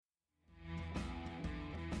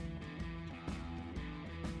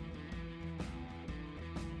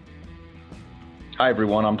Hi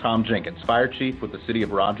everyone, I'm Tom Jenkins, Fire Chief with the City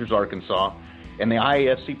of Rogers, Arkansas, and the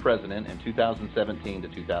IAFC President in 2017 to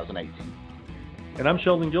 2018. And I'm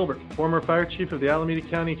Sheldon Gilbert, former Fire Chief of the Alameda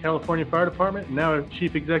County, California Fire Department, and now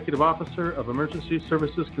Chief Executive Officer of Emergency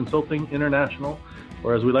Services Consulting International,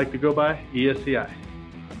 or as we like to go by, ESCI.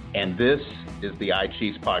 And this is the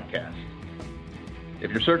iChiefs Podcast.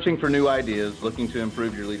 If you're searching for new ideas, looking to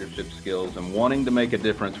improve your leadership skills, and wanting to make a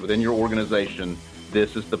difference within your organization,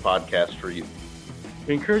 this is the podcast for you.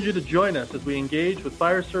 We encourage you to join us as we engage with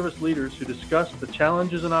fire service leaders who discuss the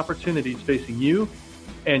challenges and opportunities facing you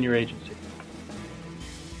and your agency.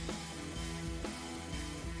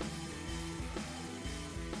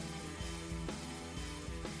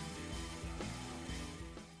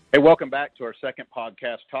 Hey, welcome back to our second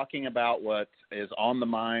podcast, talking about what is on the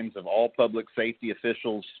minds of all public safety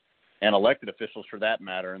officials and elected officials for that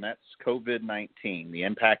matter, and that's COVID-19, the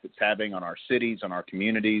impact it's having on our cities, on our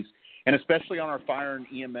communities, and especially on our fire and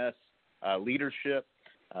EMS leadership,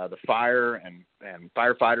 the fire and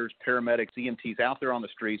firefighters, paramedics, EMTs out there on the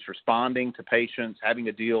streets responding to patients, having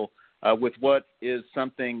to deal with what is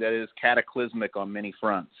something that is cataclysmic on many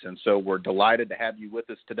fronts. And so we're delighted to have you with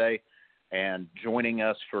us today and joining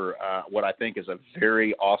us for what I think is a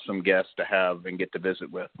very awesome guest to have and get to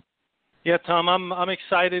visit with. Yeah, Tom, I'm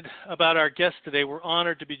excited about our guest today. We're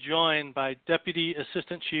honored to be joined by Deputy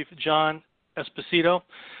Assistant Chief John Esposito,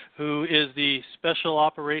 who is the Special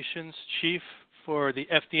Operations Chief for the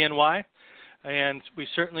FDNY. And we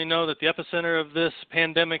certainly know that the epicenter of this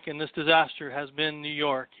pandemic and this disaster has been New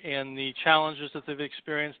York, and the challenges that they've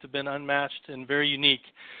experienced have been unmatched and very unique.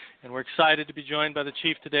 And we're excited to be joined by the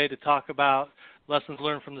Chief today to talk about lessons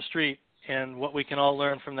learned from the street and what we can all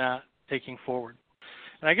learn from that taking forward.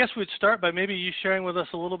 And I guess we'd start by maybe you sharing with us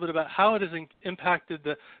a little bit about how it has impacted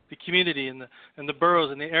the community and the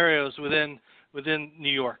boroughs and the areas within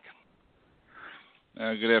New York.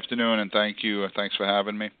 Good afternoon, and thank you. Thanks for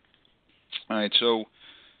having me. All right, so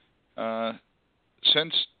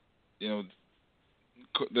since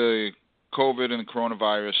the COVID and the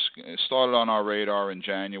coronavirus started on our radar in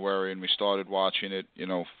January, and we started watching it,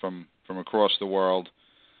 from across the world.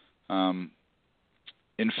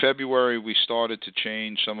 In February, we started to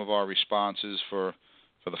change some of our responses for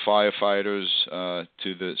the firefighters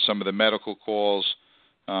to some of the medical calls,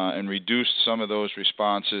 and reduced some of those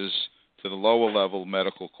responses to the lower level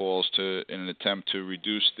medical calls in an attempt to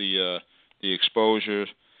reduce the exposure.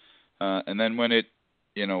 And then when it,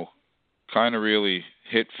 kind of really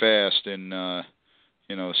hit fast in, the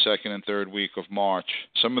second and third week of March,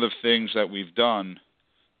 some of the things that we've done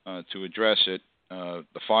to address it,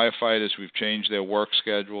 the firefighters, we've changed their work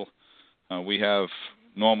schedule. We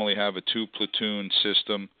normally have a 2-platoon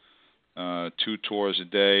system, 2 tours a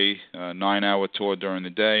day, a 9-hour tour during the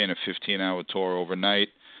day, and a 15-hour tour overnight.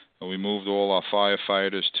 We moved all our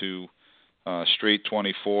firefighters to straight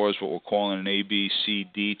 24s, what we're calling an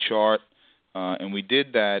ABCD chart, and we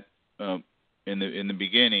did that in the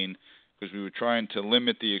beginning because we were trying to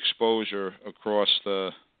limit the exposure across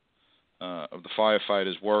of the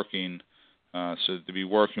firefighters working, so to be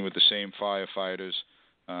working with the same firefighters,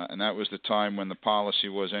 and that was the time when the policy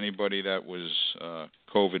was anybody that was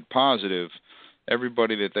COVID positive,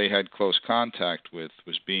 everybody that they had close contact with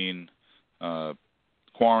was being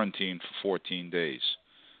quarantined for 14 days.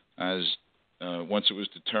 As once it was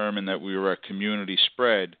determined that we were at community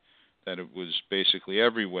spread, that it was basically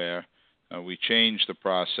everywhere, we changed the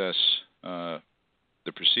process, the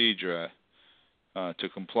procedure, to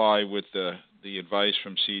comply with the advice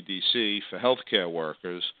from CDC for healthcare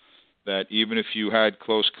workers that even if you had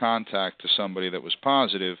close contact to somebody that was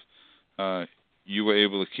positive, you were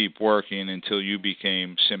able to keep working until you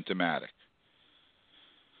became symptomatic.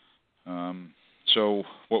 So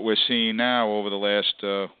what we're seeing now over the last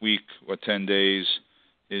week or 10 days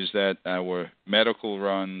is that our medical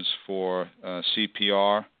runs for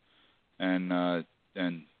CPR and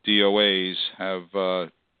DOAs have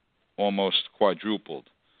almost quadrupled.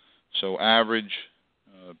 So average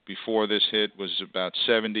before this hit was about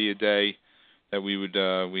 70 a day that we would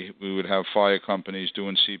have fire companies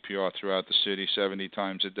doing CPR throughout the city 70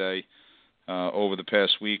 times a day. Over the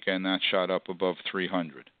past weekend, that shot up above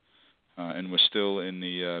 300. And we're still in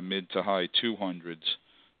the mid to high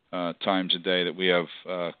 200s times a day that we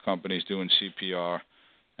have companies doing CPR.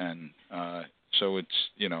 And so it's,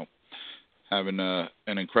 having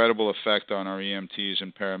an incredible effect on our EMTs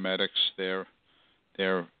and paramedics. They're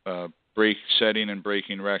setting and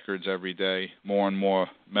breaking records every day, more and more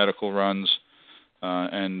medical runs,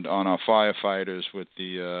 and on our firefighters with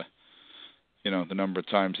the number of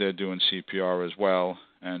times they're doing CPR as well.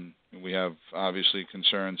 And we have obviously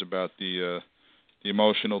concerns about the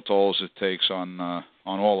emotional tolls it takes on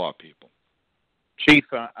all our people. Chief,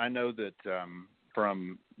 I know that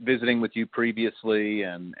from visiting with you previously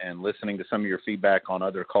and listening to some of your feedback on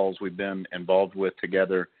other calls we've been involved with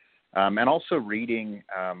together, and also reading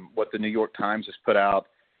what the New York Times has put out,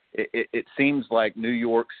 it seems like New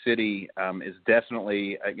York City is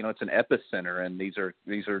definitely, it's an epicenter, and these are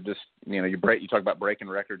just, you talk about breaking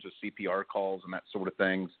records of CPR calls and that sort of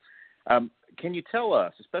things. Can you tell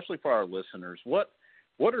us, especially for our listeners, what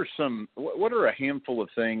are a handful of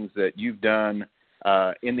things that you've done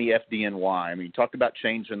in the FDNY? I mean, you talked about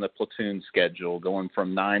changing the platoon schedule, going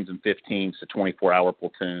from 9s and 15s to 24-hour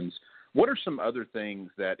platoons. What are some other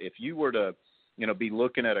things that if you were to, be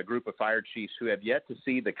looking at a group of fire chiefs who have yet to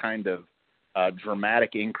see the kind of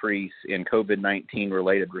dramatic increase in COVID-19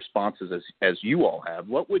 related responses as you all have,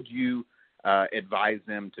 what would you advise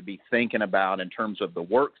them to be thinking about in terms of the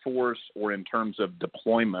workforce or in terms of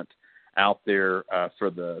deployment out there for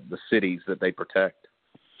the cities that they protect?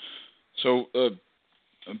 So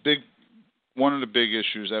one of the big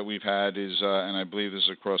issues that we've had is, and I believe this is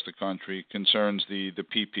across the country, concerns the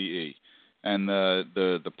PPE and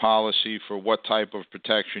the policy for what type of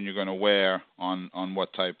protection you're going to wear on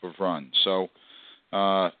what type of run. So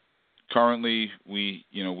currently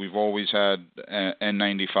we've always had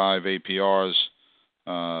N95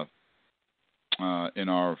 APRs in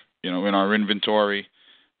our inventory,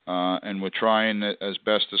 and we're trying as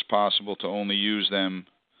best as possible to only use them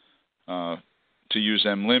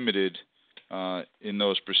limited in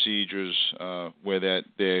those procedures where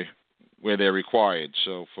they're required.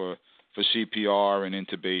 So for CPR and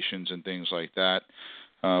intubations and things like that.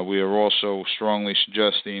 We are also strongly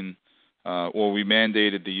suggesting, we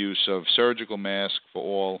mandated the use of surgical masks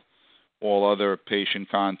for all other patient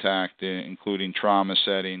contact, including trauma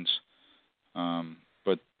settings, and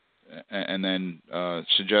then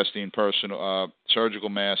suggesting personal surgical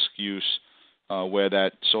mask use where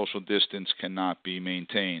that social distance cannot be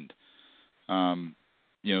maintained.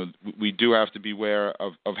 We do have to be aware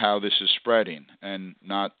of how this is spreading, and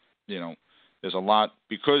not, there's a lot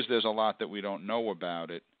that we don't know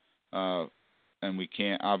about it, and we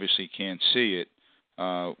obviously can't see it.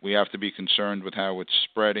 We have to be concerned with how it's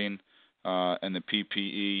spreading, and the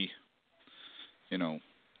PPE,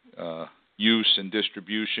 use and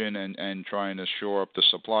distribution, and trying to shore up the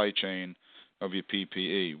supply chain of your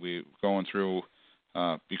PPE. We're going through,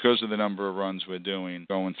 because of the number of runs we're doing,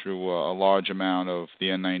 going through a large amount of the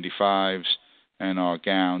N95s and our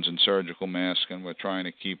gowns and surgical masks, and we're trying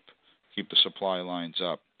to keep the supply lines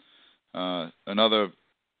up. Another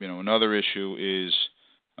issue is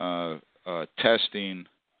testing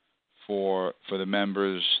for the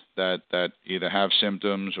members that either have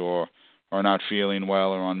symptoms or are not feeling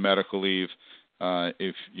well or on medical leave.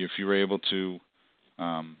 If you're able to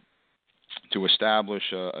establish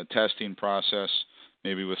a testing process,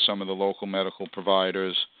 maybe with some of the local medical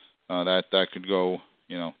providers, that could go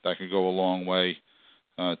a long way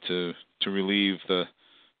to relieve the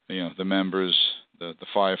members, the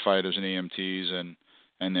firefighters and EMTs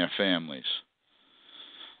and their families.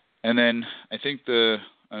 And then I think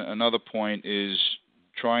another point is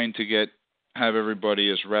trying to have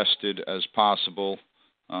everybody as rested as possible,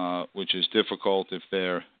 which is difficult if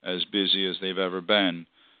they're as busy as they've ever been.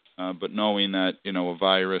 But knowing that a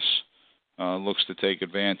virus looks to take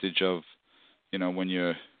advantage of when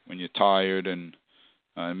you're tired and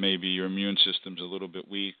maybe your immune system's a little bit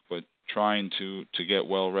weak, but trying to get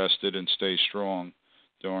well rested and stay strong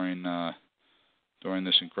during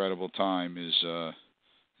this incredible time is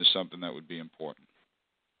something that would be important.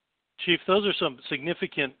 Chief, those are some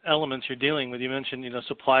significant elements you're dealing with. You mentioned,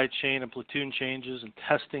 supply chain and platoon changes and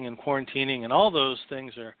testing and quarantining, and all those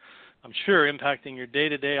things are, I'm sure, impacting your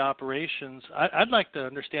day-to-day operations. I'd like to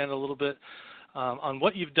understand a little bit on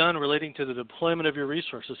what you've done relating to the deployment of your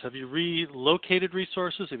resources. Have you relocated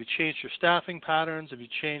resources? Have you changed your staffing patterns? Have you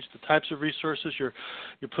changed the types of resources you're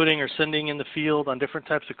putting or sending in the field on different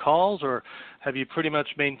types of calls, or have you pretty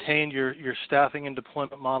much maintained your staffing and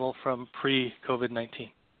deployment model from pre-COVID-19?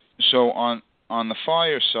 So on the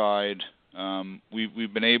fire side,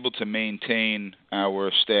 we've been able to maintain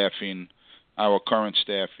our staffing, our current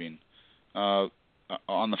staffing. On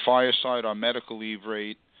the fire side, our medical leave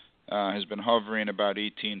rate has been hovering about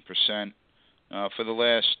 18% for the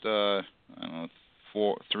last 3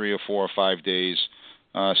 or 4 or 5 days,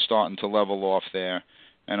 starting to level off there.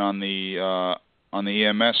 And on the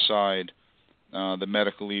EMS side, the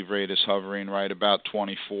medical leave rate is hovering right about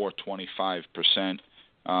 24-25%.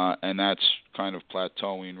 And that's kind of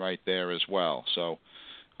plateauing right there as well. So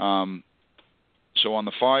on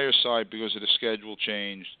the fire side, because of the schedule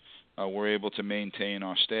change, we're able to maintain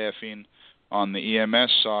our staffing. On the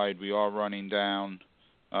EMS side, we are running down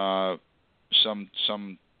some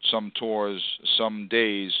tours. Some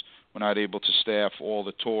days we're not able to staff all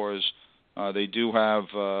the tours. They do have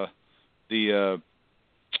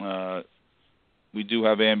we do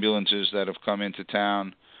have ambulances that have come into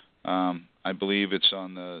town. I believe it's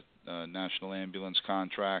on the National Ambulance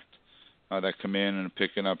contract that come in and are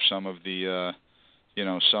picking up some of the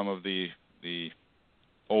the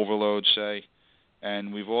overload, say.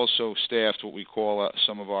 And we've also staffed what we call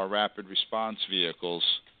some of our rapid response vehicles,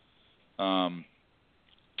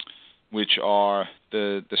 which are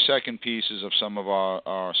the second pieces of some of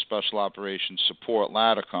our special operations support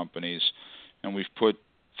ladder companies. And we've put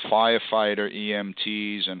firefighter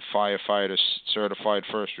EMTs and firefighter certified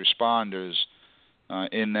first responders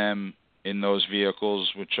in those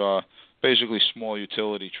vehicles, which are basically small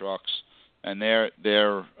utility trucks, and they're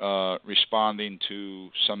responding to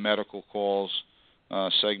some medical calls,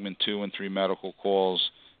 segment 2 and 3 medical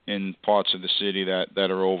calls in parts of the city that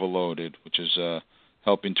are overloaded, which is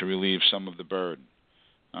helping to relieve some of the burden.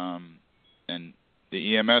 And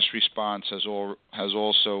the EMS response has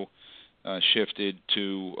also shifted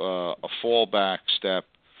to a fallback step.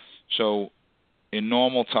 So in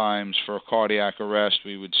normal times, for a cardiac arrest,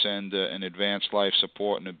 we would send an advanced life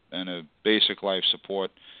support and a basic life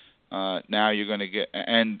support. Now you're going to get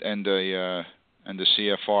and the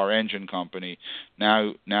CFR engine company.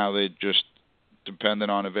 Now they just, dependent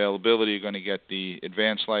on availability, you're going to get the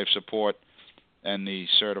advanced life support and the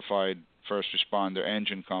certified first responder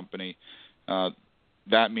engine company.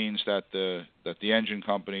 That means that the engine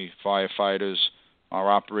company firefighters are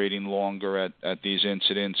operating longer at these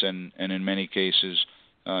incidents, and in many cases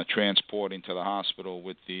transporting to the hospital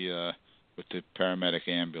with the paramedic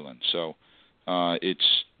ambulance. So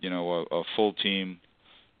it's a full team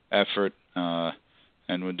effort,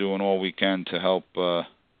 and we're doing all we can to help the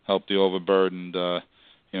overburdened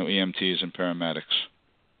EMTs and paramedics.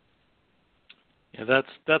 Yeah,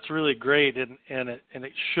 that's really great, and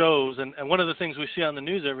it shows. And one of the things we see on the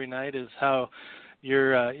news every night is how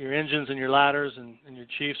your engines and your ladders and your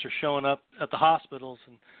chiefs are showing up at the hospitals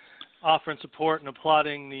and offering support and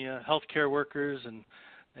applauding the healthcare workers and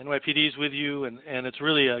NYPD's with you, and it's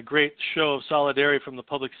really a great show of solidarity from the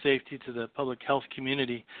public safety to the public health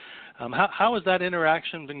community. How has that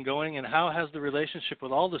interaction been going, and how has the relationship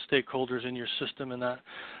with all the stakeholders in your system in that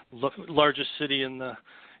largest city in the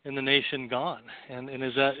nation gone? And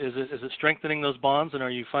is it strengthening those bonds, and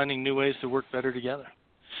are you finding new ways to work better together?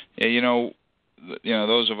 Yeah,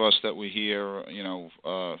 those of us that were here,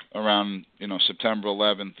 around September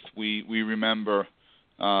 11th, we remember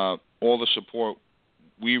all the support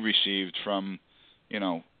we received from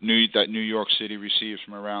that New York City received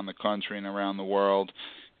from around the country and around the world,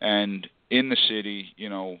 and in the city,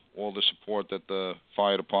 all the support that the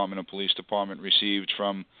fire department and police department received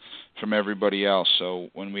from everybody else. So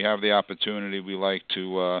when we have the opportunity, we like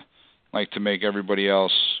to make everybody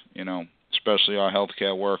else, especially our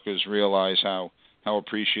healthcare workers, realize how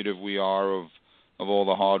appreciative we are of all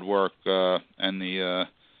the hard work and the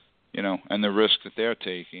and the risk that they're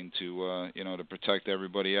taking to protect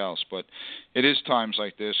everybody else. But it is times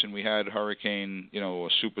like this, and we had Hurricane, a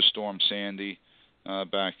Superstorm Sandy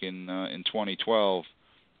back in 2012,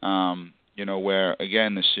 where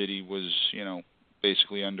again the city was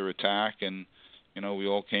basically under attack, and we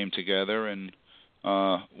all came together and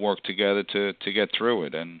worked together to get through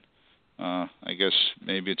it. And I guess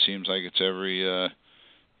maybe it seems like it's every 8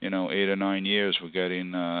 or 9 years we're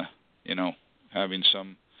getting having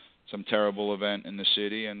some terrible event in the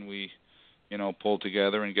city, and we pull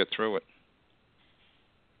together and get through it.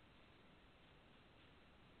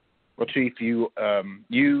 Well, Chief, you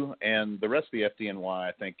and the rest of the FDNY,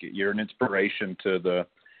 I think you're an inspiration to the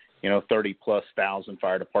 30+ thousand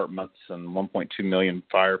fire departments and 1.2 million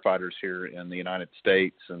firefighters here in the United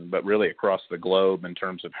States, but really across the globe, in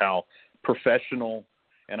terms of how professional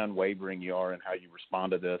and unwavering you are and how you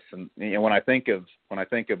respond to this. And when I think of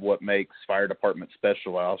what makes fire departments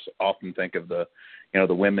special, I also often think of the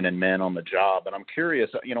women and men on the job. And I'm curious,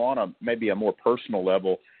 on maybe a more personal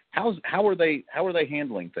level, how are they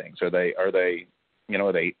handling things? Are they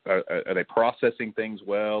processing things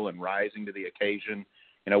well and rising to the occasion?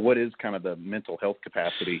 What is kind of the mental health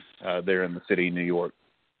capacity there in the city of New York?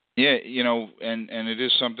 Yeah, and it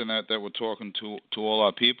is something that we're talking to all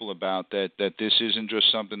our people about, that this isn't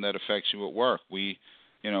just something that affects you at work. We're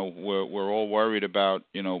all worried about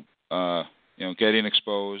getting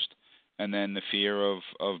exposed, and then the fear of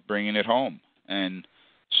bringing it home. And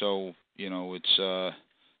so it's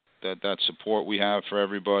that support we have for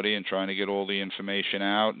everybody, and trying to get all the information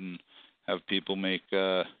out and have people make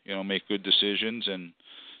good decisions. And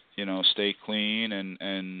stay clean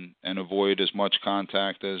and avoid as much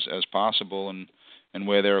contact as possible and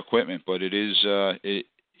wear their equipment. But it is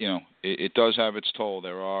it does have its toll.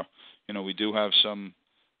 There are we do have some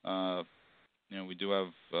we do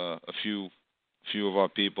have a few of our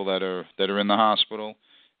people that are in the hospital,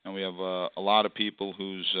 and we have a lot of people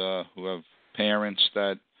who have parents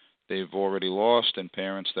that they've already lost, and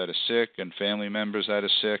parents that are sick, and family members that are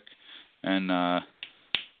sick, and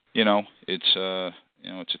it's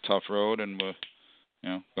it's a tough road, and we're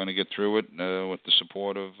going to get through it with the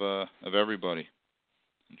support of everybody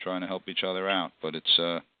and trying to help each other out. But it's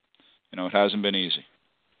it hasn't been easy.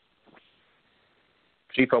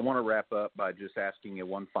 Chief, I want to wrap up by just asking you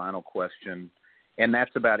one final question, and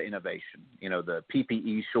that's about innovation. The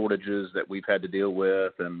PPE shortages that we've had to deal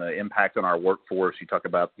with and the impact on our workforce. You talk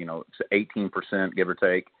about, it's 18%, give or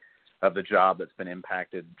take, of the job that's been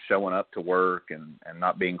impacted showing up to work and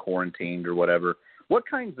not being quarantined or whatever. What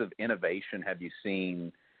kinds of innovation have you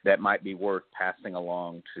seen that might be worth passing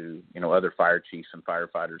along to, other fire chiefs and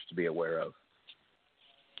firefighters to be aware of?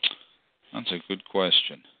 That's a good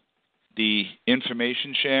question. The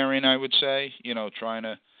information sharing, I would say, trying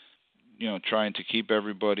to keep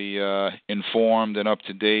everybody informed and up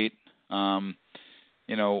to date. As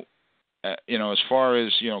far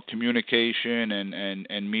as communication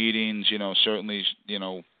and meetings, certainly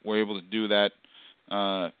we're able to do that.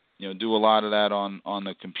 Do a lot of that on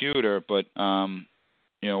the computer, but and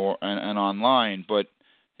online. But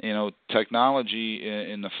technology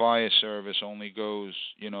in the fire service only goes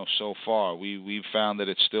so far. We've found that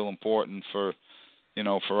it's still important for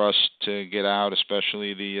us to get out,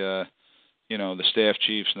 especially the staff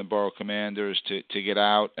chiefs and the borough commanders to get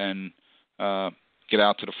out and get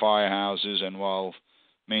out to the firehouses, and while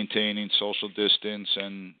maintaining social distance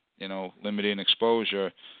and limiting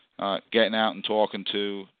exposure, getting out and talking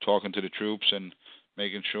to the troops and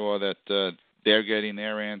making sure that they're getting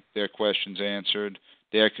their questions answered,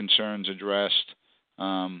 their concerns addressed,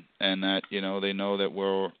 and that they know that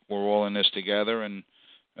we're all in this together, and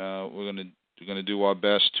we're going to do our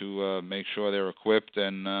best to make sure they're equipped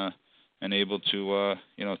and able to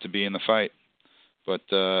to be in the fight. But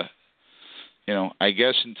I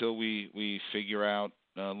guess until we figure out,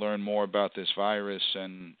 learn more about this virus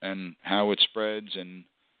and how it spreads and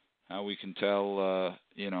how we can tell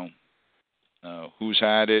who's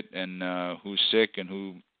had it and who's sick and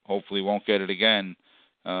who hopefully won't get it again,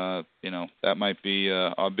 that might be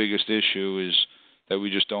our biggest issue, is that we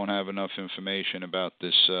just don't have enough information about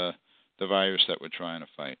this the virus that we're trying to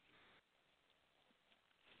fight.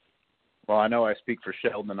 Well, I know I speak for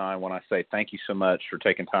Sheldon and I when I say thank you so much for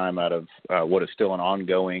taking time out of what is still an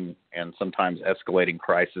ongoing and sometimes escalating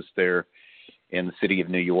crisis there in the city of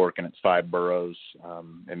New York and its 5 boroughs.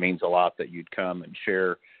 It means a lot that you'd come and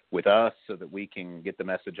share with us so that we can get the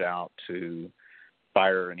message out to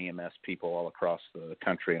fire and EMS people all across the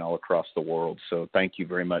country and all across the world. So thank you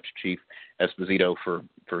very much, Chief Esposito, for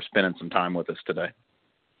spending some time with us today.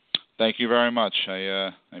 Thank you very much.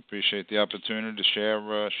 I appreciate the opportunity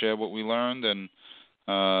to share what we learned, and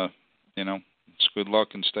it's good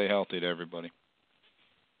luck and stay healthy to everybody.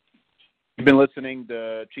 You've been listening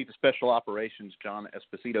to Chief of Special Operations John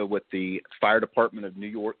Esposito with the Fire Department of New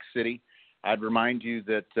York City. I'd remind you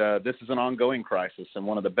that this is an ongoing crisis, and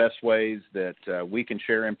one of the best ways that we can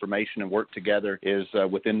share information and work together is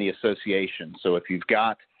within the association. So if you've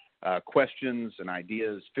got questions and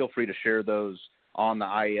ideas, feel free to share those on the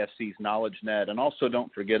IAFC's Knowledge Net. And also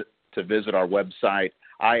don't forget to visit our website,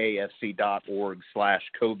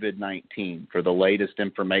 iafc.org/COVID-19, for the latest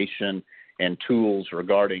information and tools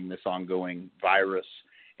regarding this ongoing virus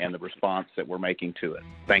and the response that we're making to it.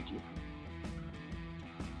 Thank you.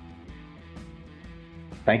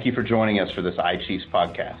 Thank you for joining us for this iChiefs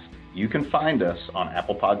podcast. You can find us on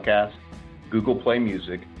Apple Podcasts, Google Play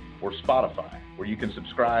Music, or Spotify, where you can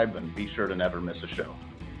subscribe and be sure to never miss a show.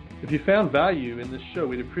 If you found value in this show,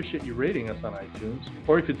 we'd appreciate you rating us on iTunes,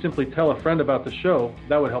 or if you'd simply tell a friend about the show,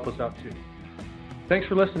 that would help us out too. Thanks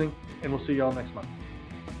for listening, and we'll see you all next month.